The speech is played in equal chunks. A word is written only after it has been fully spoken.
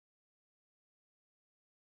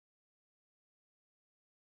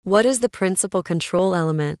What is the principal control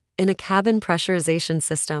element in a cabin pressurization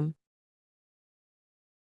system?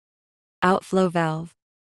 Outflow valve.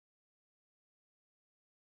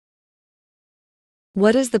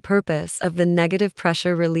 What is the purpose of the negative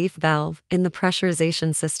pressure relief valve in the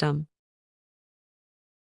pressurization system?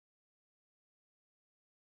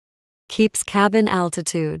 Keeps cabin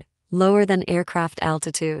altitude lower than aircraft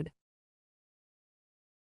altitude.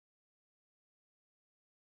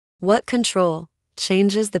 What control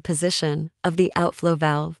changes the position of the outflow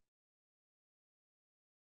valve?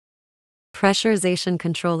 Pressurization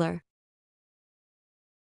controller.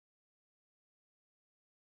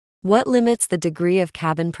 What limits the degree of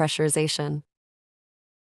cabin pressurization?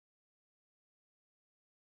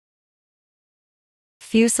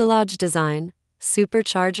 Fuselage design,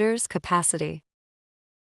 superchargers capacity.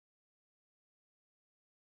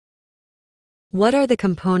 What are the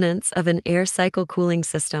components of an air cycle cooling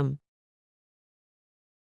system?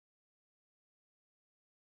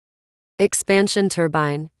 Expansion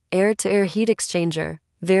turbine, air-to-air heat exchanger,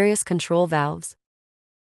 various control valves.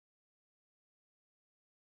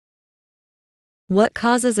 What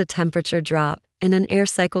causes a temperature drop in an air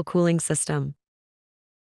cycle cooling system?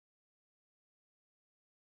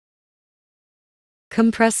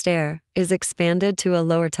 Compressed air is expanded to a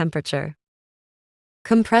lower temperature.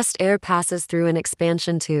 Compressed air passes through an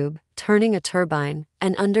expansion tube, turning a turbine,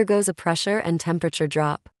 and undergoes a pressure and temperature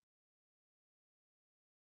drop.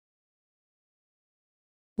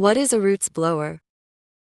 What is a Roots blower?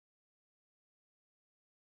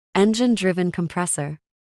 Engine-driven compressor.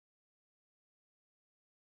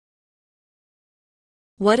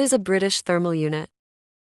 What is a British thermal unit?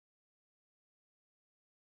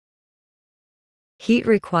 Heat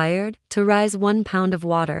required to rise 1 pound of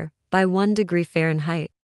water by 1 degree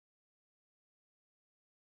Fahrenheit.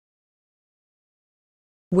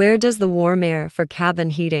 Where does the warm air for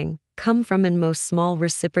cabin heating come from in most small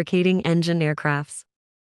reciprocating engine aircrafts?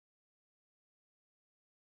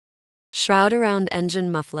 Shroud around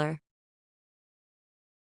engine muffler.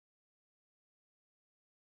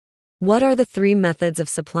 What are the 3 methods of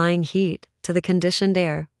supplying heat to the conditioned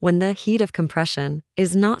air when the heat of compression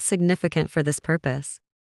is not significant for this purpose?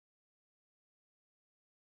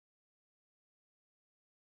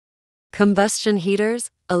 Combustion heaters,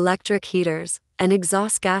 electric heaters, and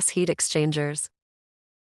exhaust gas heat exchangers.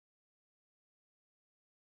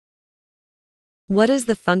 What is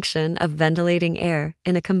the function of ventilating air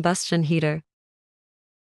in a combustion heater?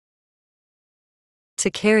 To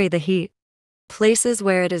carry the heat. Places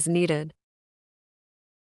where it is needed.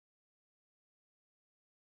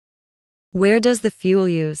 Where does the fuel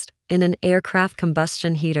used in an aircraft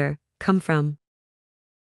combustion heater come from?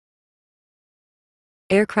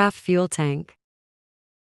 Aircraft fuel tank.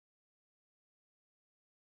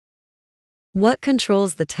 What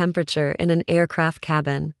controls the temperature in an aircraft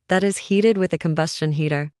cabin that is heated with a combustion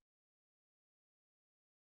heater?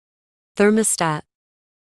 Thermostat.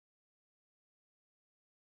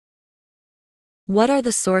 What are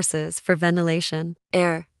the sources for ventilation,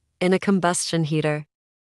 air, in a combustion heater?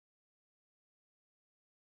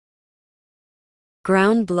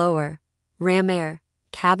 Ground blower, ram air,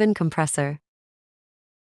 cabin compressor.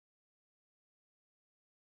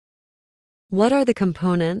 What are the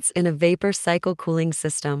components in a vapor cycle cooling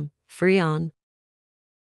system? Freon.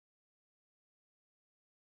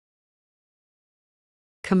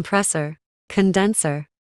 Compressor, condenser,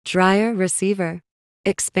 dryer receiver,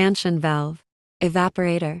 expansion valve,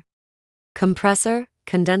 evaporator. Compressor,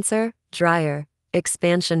 condenser, dryer,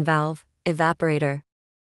 expansion valve, evaporator.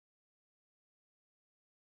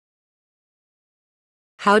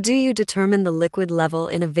 How do you determine the liquid level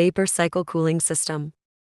in a vapor cycle cooling system?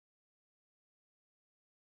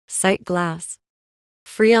 Sight glass.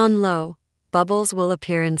 Freon low, bubbles will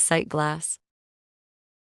appear in sight glass.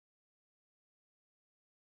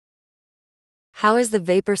 How is the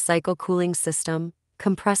vapor cycle cooling system,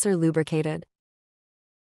 compressor lubricated?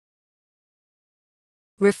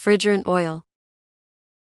 Refrigerant oil.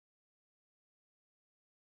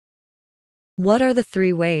 What are the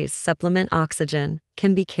 3 ways supplement oxygen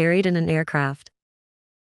can be carried in an aircraft?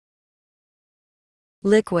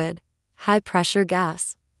 Liquid, high-pressure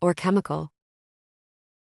gas, or chemical.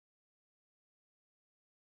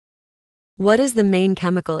 What is the main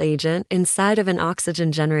chemical agent inside of an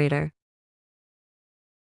oxygen generator?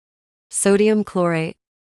 Sodium chlorate.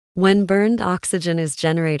 When burned oxygen is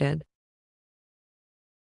generated.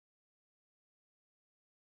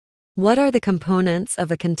 What are the components of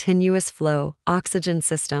a continuous flow oxygen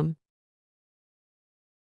system?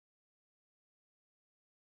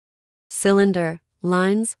 Cylinder,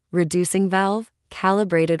 lines, reducing valve,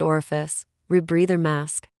 calibrated orifice, rebreather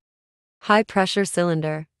mask. High pressure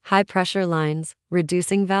cylinder, high pressure lines,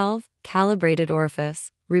 reducing valve, calibrated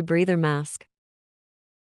orifice, rebreather mask.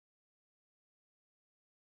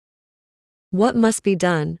 What must be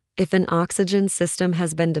done if an oxygen system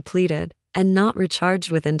has been depleted and not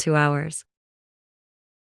recharged within 2 hours?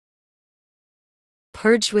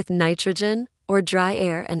 Purge with nitrogen or dry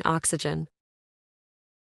air and oxygen.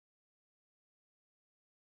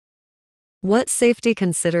 What safety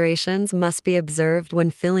considerations must be observed when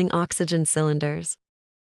filling oxygen cylinders?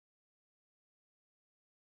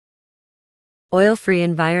 Oil-free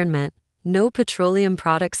environment, no petroleum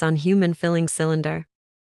products on human filling cylinder.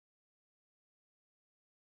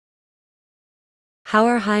 How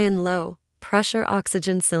are high and low pressure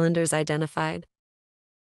oxygen cylinders identified?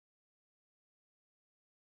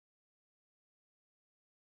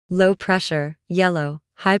 Low pressure, yellow;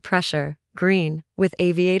 high pressure, green, with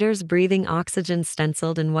aviators breathing oxygen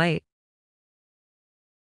stenciled in white.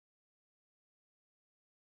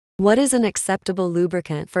 What is an acceptable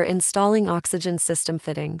lubricant for installing oxygen system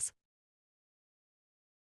fittings?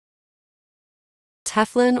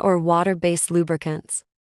 Teflon or water-based lubricants?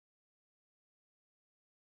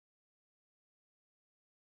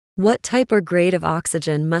 What type or grade of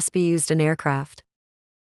oxygen must be used in aircraft?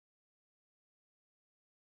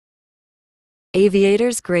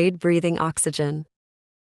 Aviators grade breathing oxygen.